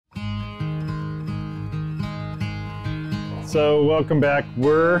So welcome back.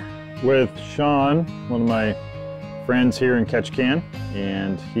 We're with Shawn, one of my friends here in Ketchikan,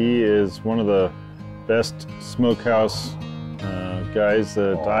 and he is one of the best smokehouse guys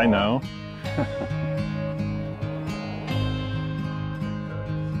that I know.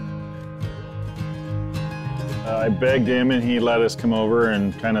 I begged him and he let us come over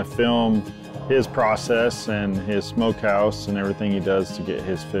and kind of film his process and his smokehouse and everything he does to get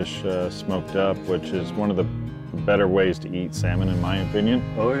his fish smoked up, which is one of the better ways to eat salmon in my opinion.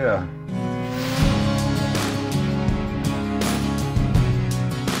 Oh yeah.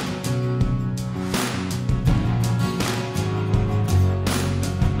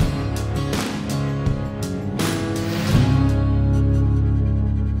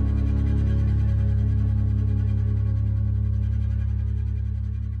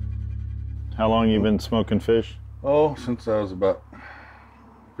 How long you been smoking fish? Oh, since I was about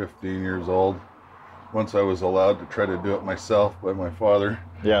 15 years old. Once I was allowed to try to do it myself by my father.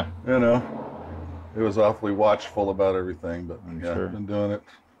 Yeah. You know, it was awfully watchful about everything, but yeah, sure. I've been doing it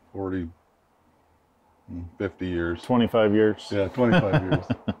 40, 50 years. 25 years? Yeah, 25 years.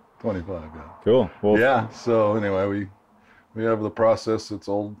 25, yeah. Cool. Well, yeah, so anyway, we have the process that's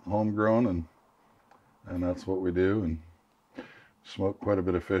old homegrown, and that's what we do, and smoke quite a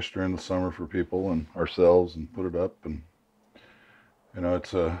bit of fish during the summer for people and ourselves and put it up, and you know,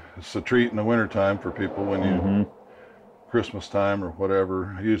 it's a treat in the wintertime for people when you Christmas time or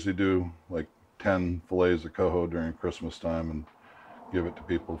whatever. I usually do like 10 fillets of coho during Christmas time and give it to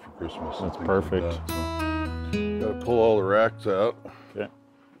people for Christmas. That's perfect. Like that. So, gotta pull all the racks out. Okay.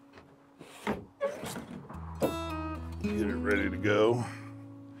 Get it ready to go.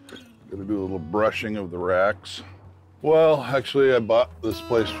 Gotta do a little brushing of the racks. Well, actually I bought this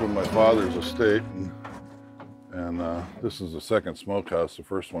place from my father's estate, and this is the second smokehouse. The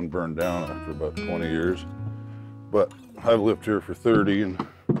first one burned down after about 20 years. But I've lived here for 30 and,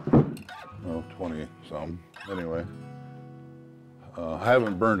 well, 20 some. Anyway, I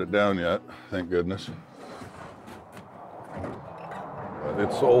haven't burned it down yet, thank goodness. But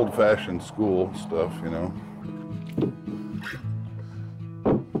it's old-fashioned school stuff, you know.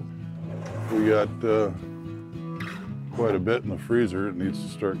 We got quite a bit in the freezer. It needs to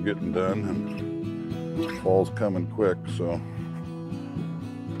start getting done, and fall's coming quick, so.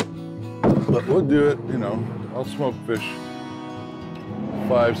 But we'll do it, you know. I'll smoke fish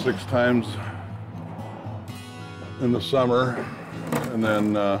 5, 6 times in the summer, and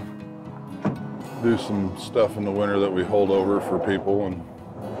then do some stuff in the winter that we hold over for people,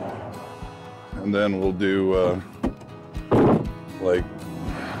 and then we'll do like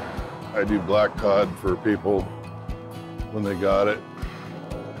I do black cod for people when they got it.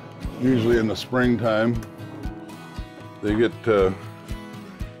 Usually in the springtime, they get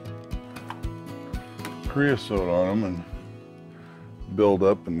creosote on them and build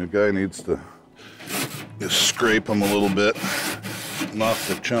up, and the guy needs to just scrape them a little bit, knock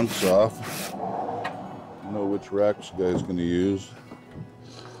the chunks off. Know which racks the guy's gonna use.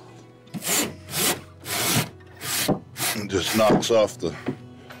 And just knocks off the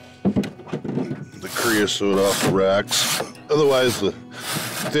creosote off the racks. Otherwise the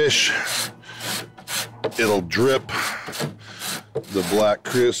fish, it'll drip the black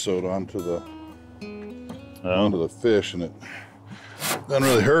creosote onto the fish, and it doesn't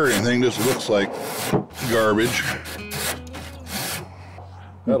really hurt anything, just looks like garbage.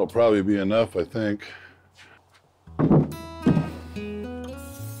 That'll probably be enough, I think.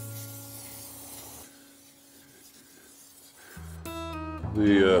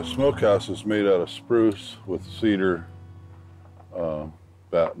 The smokehouse is made out of spruce with cedar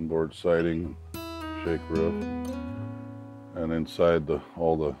batten board siding, shake roof, and inside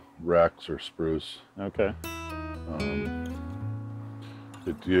all the racks are spruce. Okay.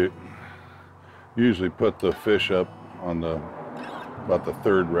 You usually put the fish up on about the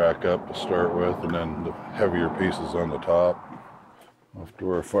 3rd rack up to start with, and then the heavier pieces on the top. Off to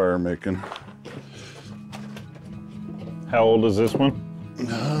our fire making. How old is this one?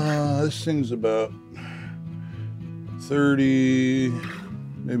 This thing's about 30,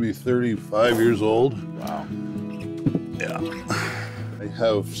 maybe 35 years old. Wow. Yeah. I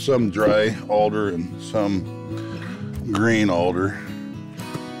have some dry alder and some green alder.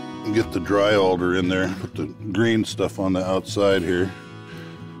 Get the dry alder in there, put the green stuff on the outside here,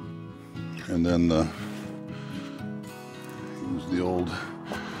 and then use the old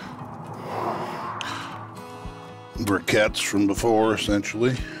briquettes from before,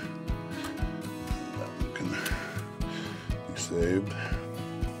 essentially. That one can be saved.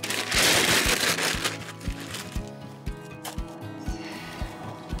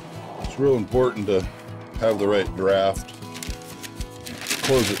 It's real important to have the right draft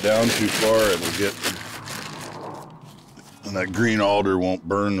close it down too far, it'll get, and that green alder won't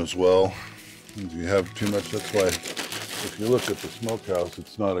burn as well. If you have too much, that's why if you look at the smokehouse,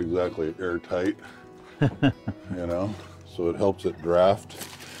 it's not exactly airtight, you know, so it helps it draft.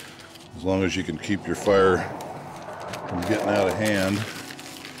 As long as you can keep your fire from getting out of hand,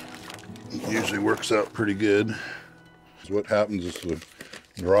 it usually works out pretty good. So what happens is the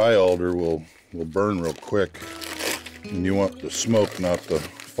dry alder will burn real quick, and you want the smoke, not the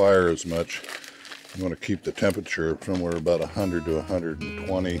fire as much. You want to keep the temperature somewhere about 100 to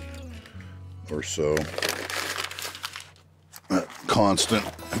 120 or so. Constant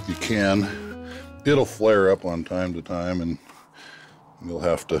if you can. It'll flare up on time to time, and you'll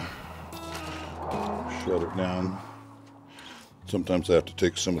have to shut it down. Sometimes I have to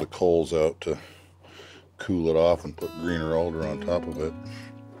take some of the coals out to cool it off and put greener alder on top of it.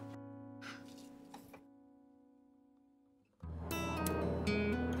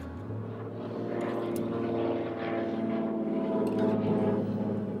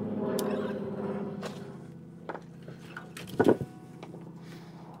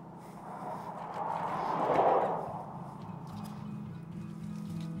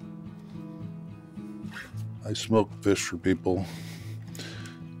 I smoke fish for people,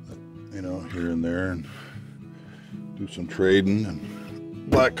 you know, here and there, and do some trading. And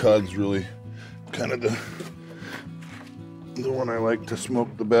black cod's really kind of the one I like to smoke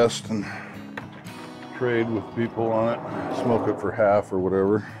the best and trade with people on it. Smoke it for half or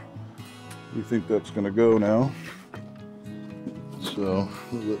whatever. We think that's going to go now. So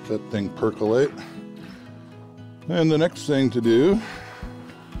we'll let that thing percolate. And the next thing to do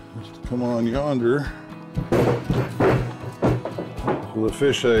is to come on yonder. So the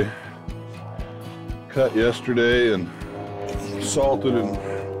fish I cut yesterday and salted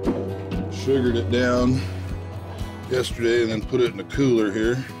and sugared it down yesterday, and then put it in a cooler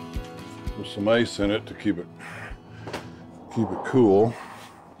here with some ice in it to keep it cool.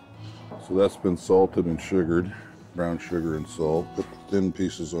 So that's been salted and sugared, brown sugar and salt. Put the thin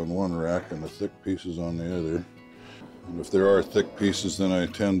pieces on one rack and the thick pieces on the other. And if there are thick pieces, then I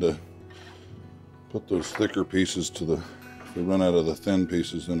tend to put those thicker pieces to the, if I run out of the thin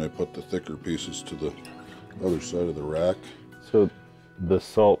pieces, then I put the thicker pieces to the other side of the rack. So the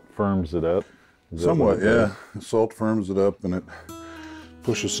salt firms it up? Somewhat, yeah. The salt firms it up and it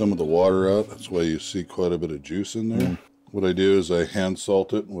pushes some of the water out. That's why you see quite a bit of juice in there. What I do is I hand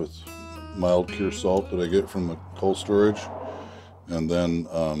salt it with mild cure salt that I get from the cold storage, and then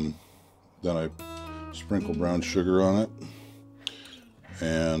I sprinkle brown sugar on it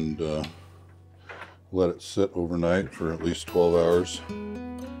and let it sit overnight for at least 12 hours,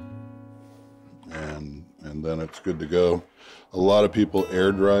 and then it's good to go. A lot of people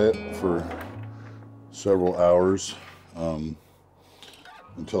air dry it for several hours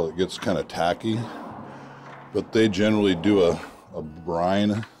until it gets kind of tacky, but they generally do a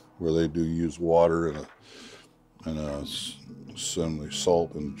brine where they do use water and some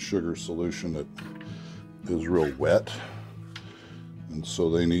salt and sugar solution that is real wet, and so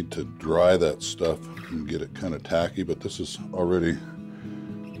they need to dry that stuff and get it kind of tacky. But this is already,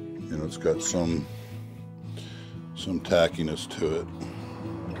 you know, it's got some tackiness to it.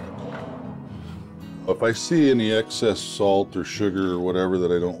 If I see any excess salt or sugar or whatever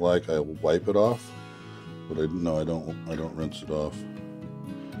that I don't like, I will wipe it off. But I don't rinse it off.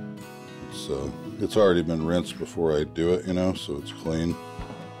 It's already been rinsed before I do it, you know, so it's clean.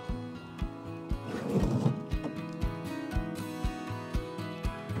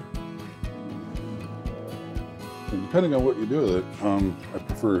 And depending on what you do with it, I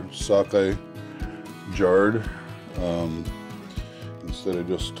prefer sockeye jarred instead of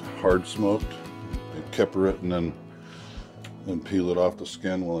just hard smoked. I kipper it and then peel it off the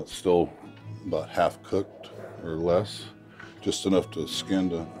skin while it's still about half cooked or less, just enough to skin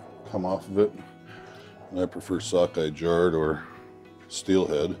to come off of it. And I prefer sockeye jarred or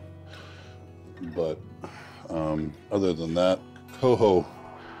steelhead. But other than that, coho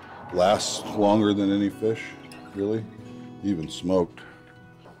lasts longer than any fish, really, even smoked.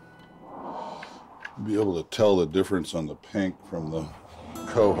 You'll be able to tell the difference on the pink from the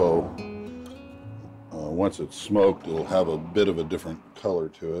coho. Once it's smoked, it'll have a bit of a different color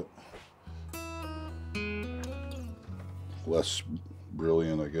to it. Less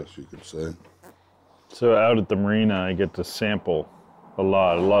brilliant, I guess you could say. So out at the marina, I get to sample a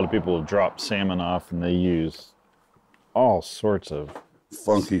lot. A lot of people drop salmon off and they use all sorts of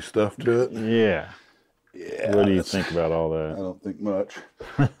funky stuff to it. Yeah. Yeah. What do you think about all that? I don't think much.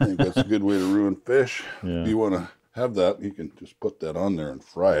 I think that's a good way to ruin fish. Yeah. If you want to have that, you can just put that on there and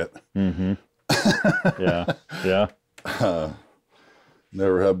fry it. Mm-hmm. Yeah. Yeah.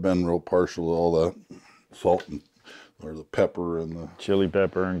 Never have been real partial to all that salt and, or the pepper and the chili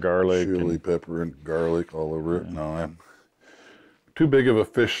pepper and garlic. Chili pepper and garlic all over it. No, I'm too big of a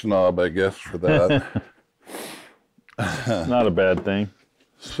fish snob, I guess, for that. Not a bad thing.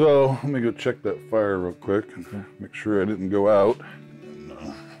 So let me go check that fire real quick and make sure I didn't go out. And,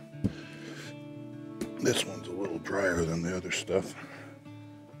 this one's a little drier than the other stuff.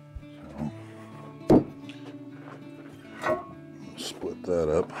 So split that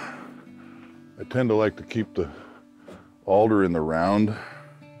up. I tend to like to keep the alder in the round,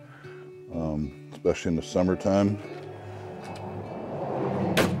 especially in the summertime.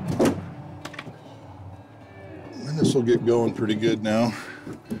 And this will get going pretty good now.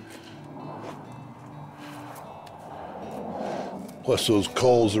 Plus those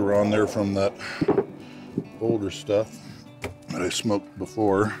coals are on there from that older stuff that I smoked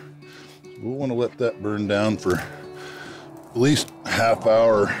before. So we'll want to let that burn down for at least half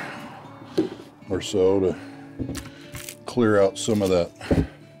hour or so to clear out some of that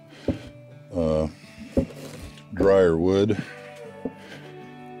drier wood.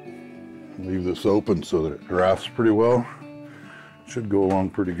 Leave this open so that it drafts pretty well. Should go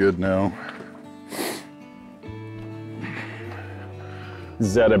along pretty good now.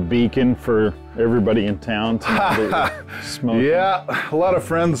 Is that a beacon for everybody in town to smoke? Yeah, a lot of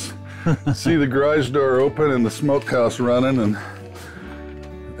friends see the garage door open and the smokehouse running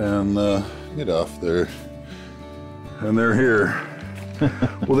and get off there. And they're here.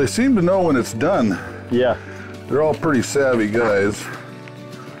 Well, they seem to know when it's done. Yeah. They're all pretty savvy guys.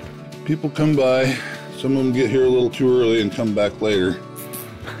 People come by, some of them get here a little too early and come back later.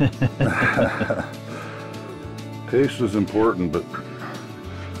 Taste is important, but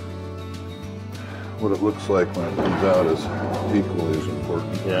what it looks like when it comes out is equally as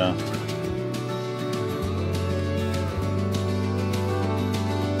important. Yeah.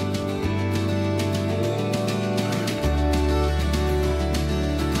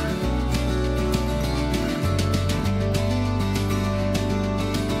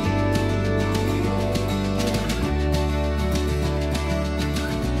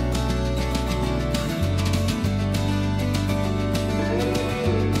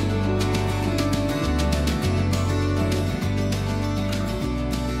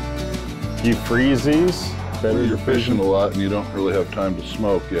 You freeze these? Better you're fishing a lot and you don't really have time to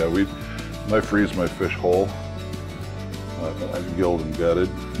smoke. Yeah, I freeze my fish whole. I've gilled and gutted,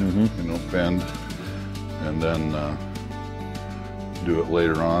 you know, finned, and then do it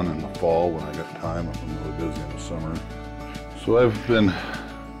later on in the fall when I got time if I'm really busy in the summer. So I've been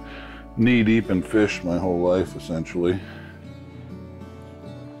knee deep in fish my whole life, essentially.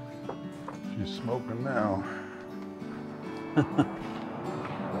 She's smoking now.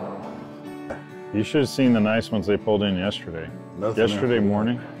 You should have seen the nice ones they pulled in yesterday. Yesterday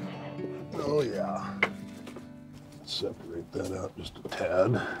morning. Oh yeah. Separate that out just a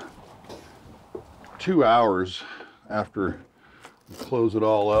tad. 2 hours after you close it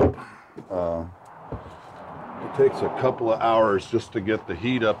all up, it takes a couple of hours just to get the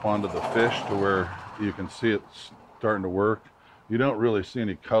heat up onto the fish to where you can see it starting to work. You don't really see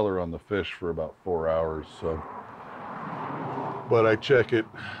any color on the fish for about 4 hours, so. But I check it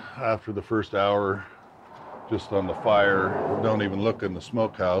after the first hour just on the fire. Don't even look in the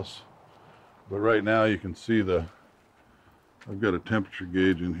smokehouse. But right now you can see I've got a temperature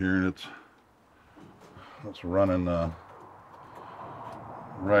gauge in here and it's running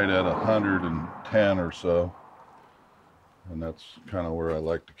right at 110 or so. And that's kind of where I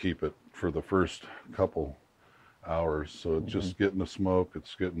like to keep it for the first couple hours. So it's just getting the smoke,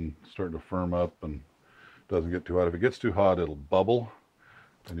 it's starting to firm up and doesn't get too hot. If it gets too hot, it'll bubble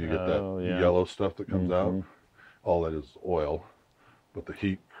and you get that yellow stuff that comes out. All that is oil, but the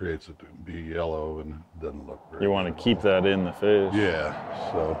heat creates it to be yellow and it doesn't look very good. You want to keep that in the fish. Yeah,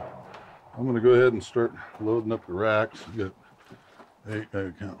 so I'm going to go ahead and start loading up the racks. I got 8,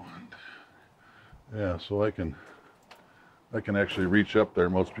 I count 1. Yeah, so I can actually reach up there.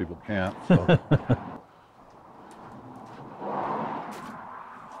 Most people can't. So.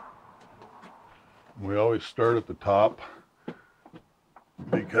 We always start at the top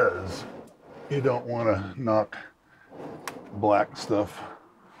because you don't want to knock black stuff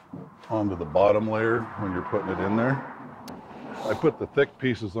onto the bottom layer when you're putting it in there. I put the thick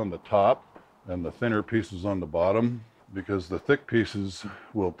pieces on the top and the thinner pieces on the bottom because the thick pieces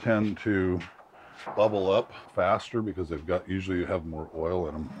will tend to bubble up faster because usually have more oil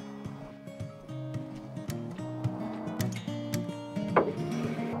in them.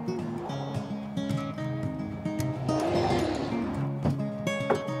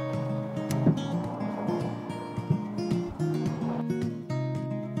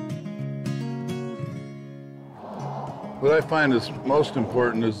 What I find is most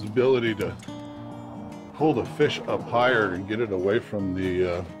important is the ability to pull the fish up higher and get it away from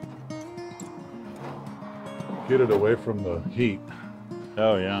the heat.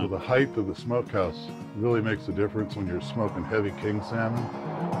 Oh yeah. So the height of the smokehouse really makes a difference when you're smoking heavy king salmon.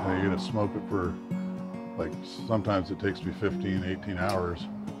 And you're gonna smoke it for, like, sometimes it takes me 15, 18 hours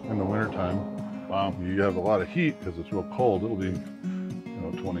in the wintertime. Wow. You have a lot of heat because it's real cold. It'll be,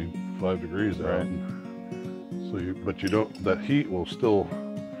 25 degrees out. Right. And so but you don't, that heat will still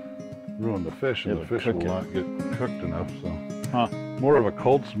ruin the fish, and the fish will not get cooked enough. So more of a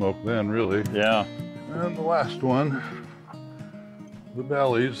cold smoke then, really. Yeah. And the last one, the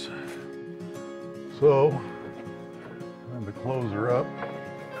bellies. So, time to close her up.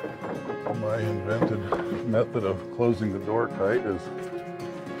 My invented method of closing the door tight is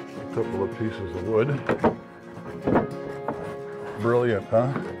a couple of pieces of wood. Brilliant,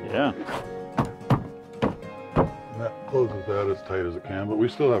 huh? Yeah. And that closes that as tight as it can, but we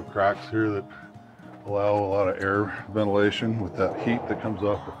still have cracks here that allow a lot of air ventilation with that heat that comes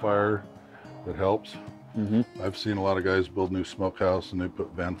off the fire. That helps. I've seen a lot of guys build new smokehouse and they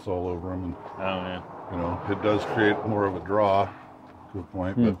put vents all over them, and it does create more of a draw to a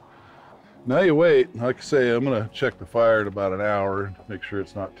point. But now you wait. Like I say, I'm gonna check the fire in about an hour, make sure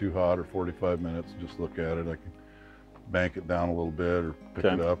it's not too hot, or 45 minutes, and just look at it. I can bank it down a little bit or pick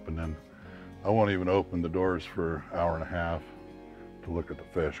it up, and then I won't even open the doors for an hour and a half to look at the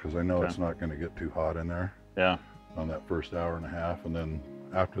fish, because I know it's not going to get too hot in there on that first hour and a half. And then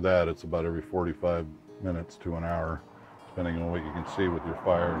after that, it's about every 45 minutes to an hour, depending on what you can see with your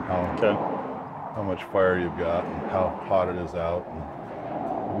fire and how much fire you've got and how hot it is out.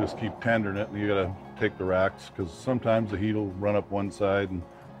 And you just keep tendering it, and you got to take the racks, because sometimes the heat will run up one side and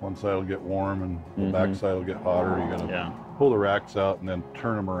one side will get warm and the back side will get hotter. You got to pull the racks out and then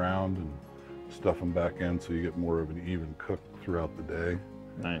turn them around and stuff them back in, so you get more of an even cook throughout the day.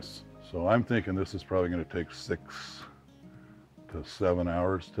 Nice. So I'm thinking this is probably going to take 6 to 7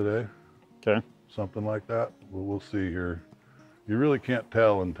 hours today. Okay. Something like that. We'll see here. You really can't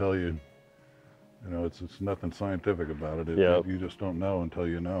tell until it's nothing scientific about it. You just don't know until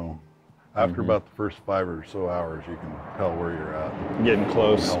you know. After about the first 5 or so hours, you can tell where you're at. Getting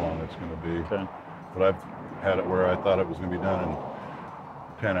close. How long it's going to be. Okay. But I've had it where I thought it was going to be done in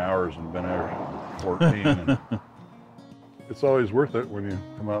 10 hours and been there 14. And it's always worth it when you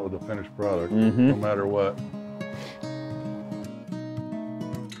come out with a finished product, no matter what.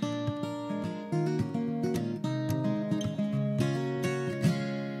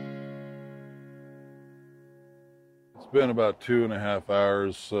 It's been about 2.5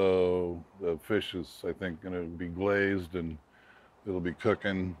 hours, so the fish is, I think, going to be glazed and it'll be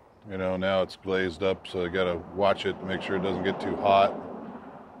cooking. Now it's glazed up, so I got to watch it to make sure it doesn't get too hot.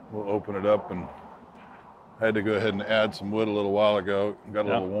 We'll open it up, and I had to go ahead and add some wood a little while ago. Got a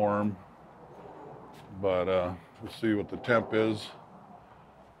little warm, but we'll see what the temp is.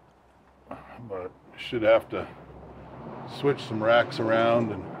 But should have to switch some racks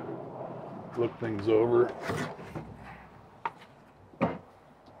around and look things over.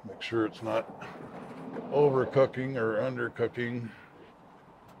 Make sure it's not overcooking or undercooking.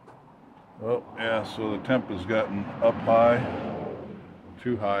 Oh yeah, so the temp has gotten up high.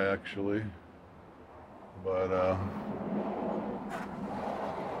 Too high actually, but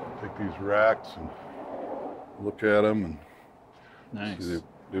take these racks and look at them, and nice.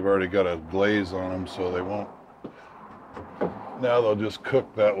 They've already got a glaze on them, so they won't. Now they'll just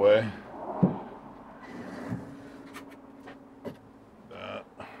cook that way.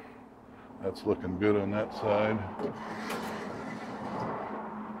 That's looking good on that side.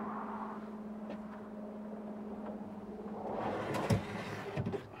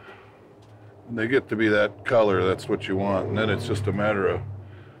 They get to be that color, that's what you want. And then it's just a matter of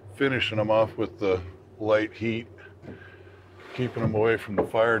finishing them off with the light heat, keeping them away from the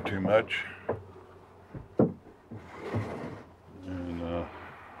fire too much. And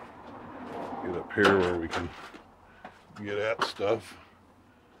get up here where we can get at stuff.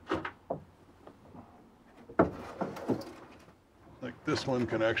 Like this one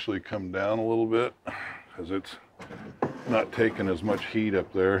can actually come down a little bit because it's not taking as much heat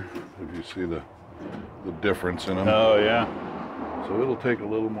up there. If you see the difference in them. Oh yeah. So it'll take a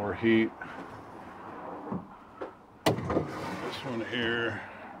little more heat. This one here,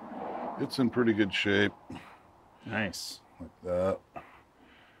 it's in pretty good shape. Nice. Like that.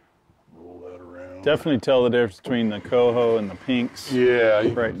 Roll that around. Definitely tell the difference between the coho and the pinks. Yeah.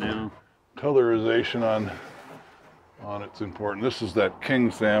 Right now. Colorization on it's important. This is that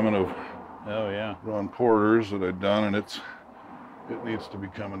king salmon of Ron Porter's that I've done, and it needs to be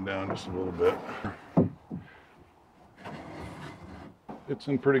coming down just a little bit. it's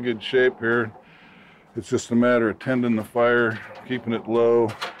in pretty good shape here. It's just a matter of tending the fire, keeping it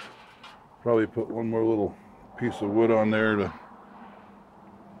low. Probably put one more little piece of wood on there to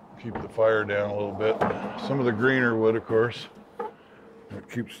keep the fire down a little bit. Some of the greener wood, of course, that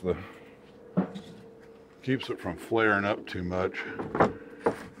keeps it from flaring up too much.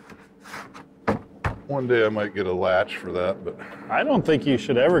 One day I might get a latch for that, but I don't think you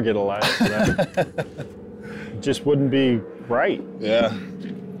should ever get a latch for that. It just wouldn't be right. yeah.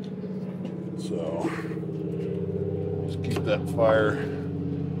 So just keep that fire,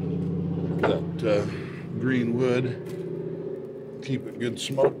 that green wood, keep a good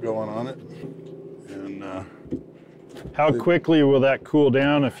smoke going on it. And how quickly will that cool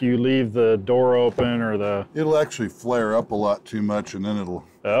down if you leave the door open or the... it'll actually flare up a lot too much, and then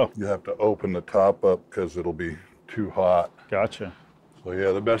you have to open the top up because it'll be too hot. Gotcha. So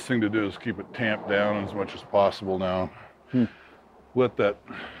yeah, the best thing to do is keep it tamped down as much as possible now. Let that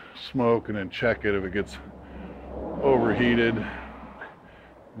smoke and then check it if it gets overheated.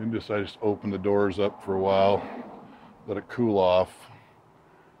 And I just open the doors up for a while, let it cool off,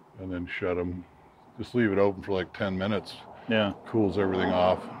 and then shut them. Just leave it open for like 10 minutes. Yeah. Cools everything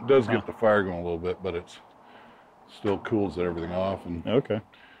off. It does get the fire going a little bit, but it's still cools everything off, and okay,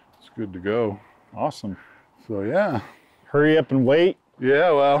 it's good to go. Awesome. So yeah. Hurry up and wait.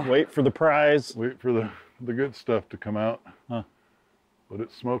 Yeah, well. Wait for the prize. Wait for the good stuff to come out. Huh. But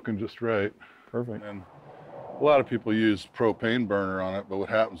it's smoking just right. Perfect. And a lot of people use propane burner on it, but what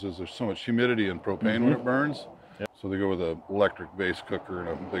happens is there's so much humidity in propane when it burns. Yep. So they go with a electric base cooker and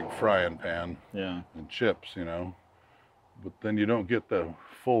a big frying pan. Yeah. And chips, you know. But then you don't get the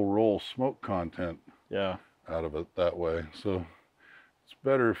full roll smoke content out of it that way. So it's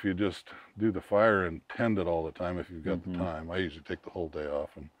better if you just do the fire and tend it all the time if you've got the time. I usually take the whole day off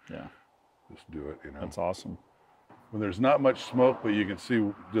and just do it, you know. That's awesome. When there's not much smoke, but you can see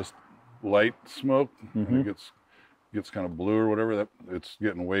just light smoke, and it gets kind of blue or whatever, that it's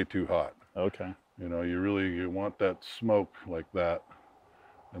getting way too hot. Okay. You know, you want that smoke like that,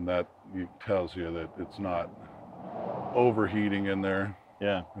 and that tells you that it's not overheating in there.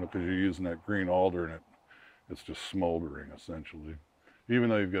 Yeah. You know, because you're using that green alder and it's just smoldering essentially. Even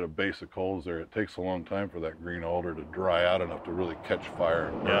though you've got a base of coals there, it takes a long time for that green alder to dry out enough to really catch fire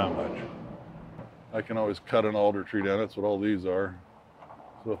and burn much. I can always cut an alder tree down. That's what all these are.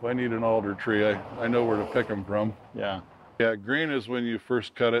 So if I need an alder tree, I know where to pick them from. Yeah. Yeah, green is when you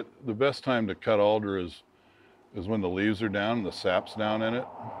first cut it. The best time to cut alder is when the leaves are down and the sap's down in it.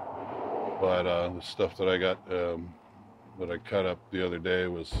 But the stuff that I got, that I cut up the other day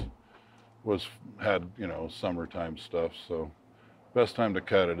had, you know, summertime stuff. So best time to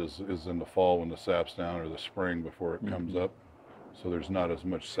cut it is in the fall when the sap's down, or the spring before it comes up. So there's not as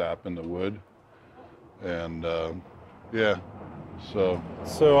much sap in the wood. And yeah, so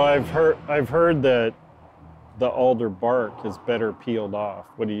I've heard that the alder bark is better peeled off.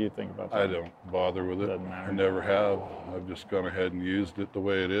 What do you think about that? I don't bother with it. Doesn't matter. I never have. I've just gone ahead and used it the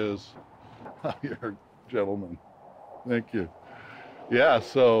way it is. You're a gentleman. Thank you. Yeah,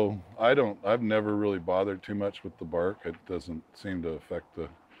 so I've never really bothered too much with the bark. It doesn't seem to affect the...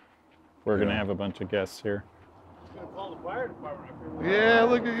 We're going to have a bunch of guests here. Gonna call the fire department up here. Yeah,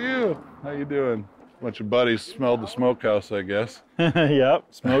 look at you. How you doing? Bunch of buddies smelled the smokehouse, I guess. Yep,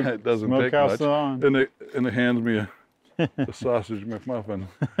 It doesn't take smokehouse much. on. And they hands me a sausage McMuffin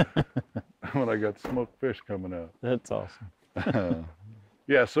when I got smoked fish coming out. That's awesome.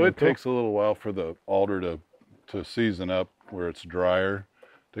 Yeah, so it Cool. takes a little while for the alder to season up where it's drier.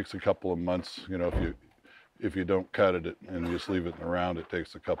 It takes a couple of months, you know, if you don't cut it and you just leave it in the round, it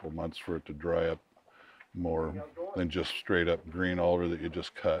takes a couple of months for it to dry up more than just straight up green alder that you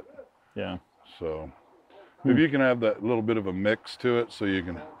just cut. Yeah. So if you can have that little bit of a mix to it, so you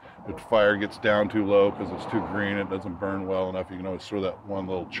can, if the fire gets down too low because it's too green, it doesn't burn well enough, you can always throw that one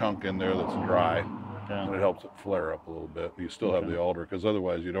little chunk in there that's dry. Yeah. And it helps it flare up a little bit. You still have the alder, because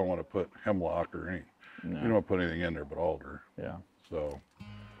otherwise you don't want to put hemlock or you don't want to put anything in there but alder. Yeah. So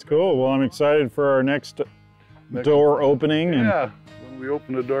It's cool. Well, I'm excited for our next door opening. And yeah, when we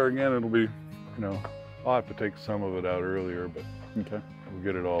open the door again, it'll be, you know, I'll have to take some of it out earlier, but okay. we'll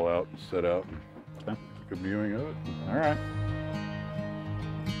get it all out and set out and Okay. take a viewing of it. All right.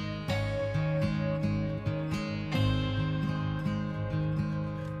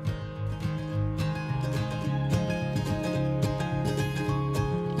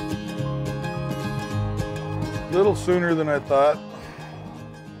 A little sooner than I thought,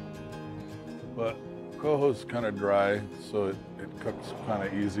 but coho's kind of dry, so it cooks kind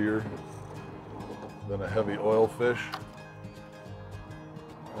of easier than a heavy oil fish.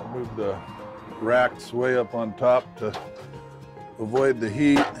 I moved the racks way up on top to avoid the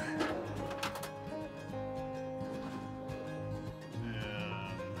heat. And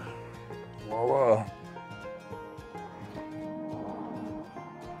voila.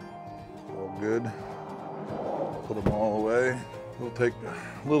 All good. Put them all away. It'll take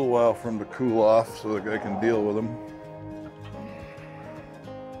a little while for them to cool off so that I can deal with them.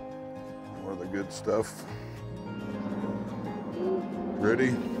 More of the good stuff.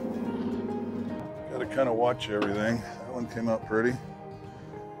 Ready? Gotta kind of watch everything. That one came out pretty.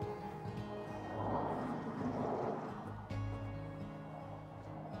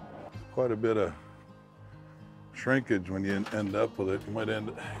 Quite a bit of shrinkage when you end up with it. You might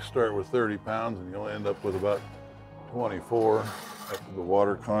start with 30 pounds and you'll end up with about 24 after the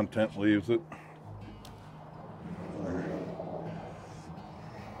water content leaves it. There.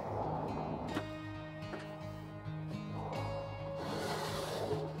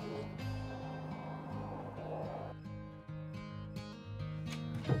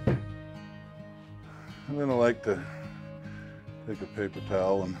 And then I like to take a paper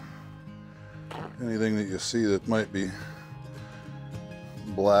towel and anything that you see that might be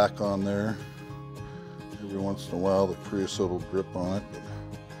black on there. Every once in a while the creosote will drip on it,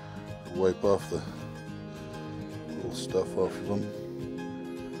 but wipe off the little stuff off of them.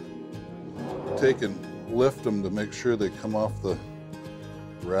 Take and lift them to make sure they come off the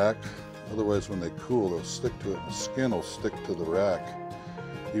rack. Otherwise when they cool they'll stick to it. The skin will stick to the rack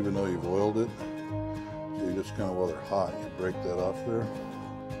even though you've oiled it. So you just kind of, while they're hot, you break that off there.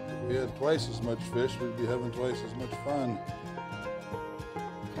 If we had twice as much fish, we'd be having twice as much fun.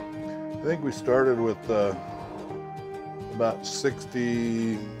 I think we started with about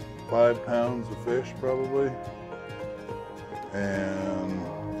 65 pounds of fish probably, and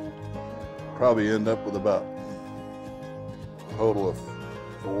probably end up with about a total of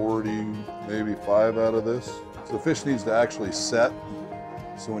 40, maybe 5 out of this. So the fish needs to actually set,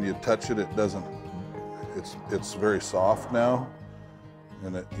 so when you touch it, it doesn't, it's very soft now,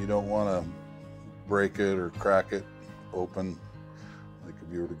 and you don't want to break it or crack it open. Like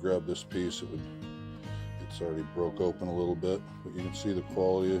if you were to grab this piece, it's already broke open a little bit, but you can see the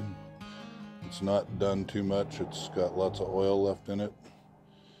quality. It's not done too much. It's got lots of oil left in it,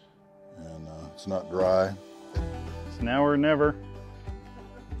 and it's not dry. It's now or never.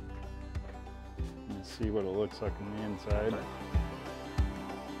 Let's see what it looks like on the inside.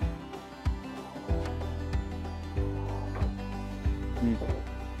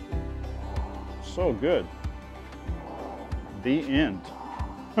 So good. The end.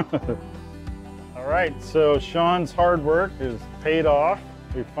 All right, so Shawn's hard work is paid off.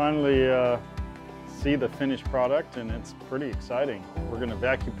 We finally see the finished product, and it's pretty exciting. We're gonna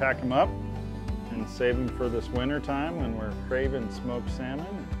vacuum pack them up and save them for this winter time when we're craving smoked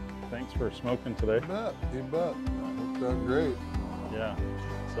salmon. Thanks for smoking today. You bet, you bet. Worked out great. Yeah.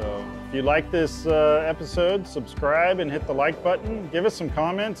 So if you like this episode, subscribe and hit the like button. Give us some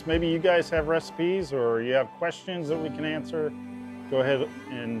comments. Maybe you guys have recipes or you have questions that we can answer. Go ahead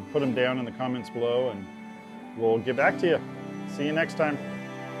and put them down in the comments below and we'll get back to you. See you next time.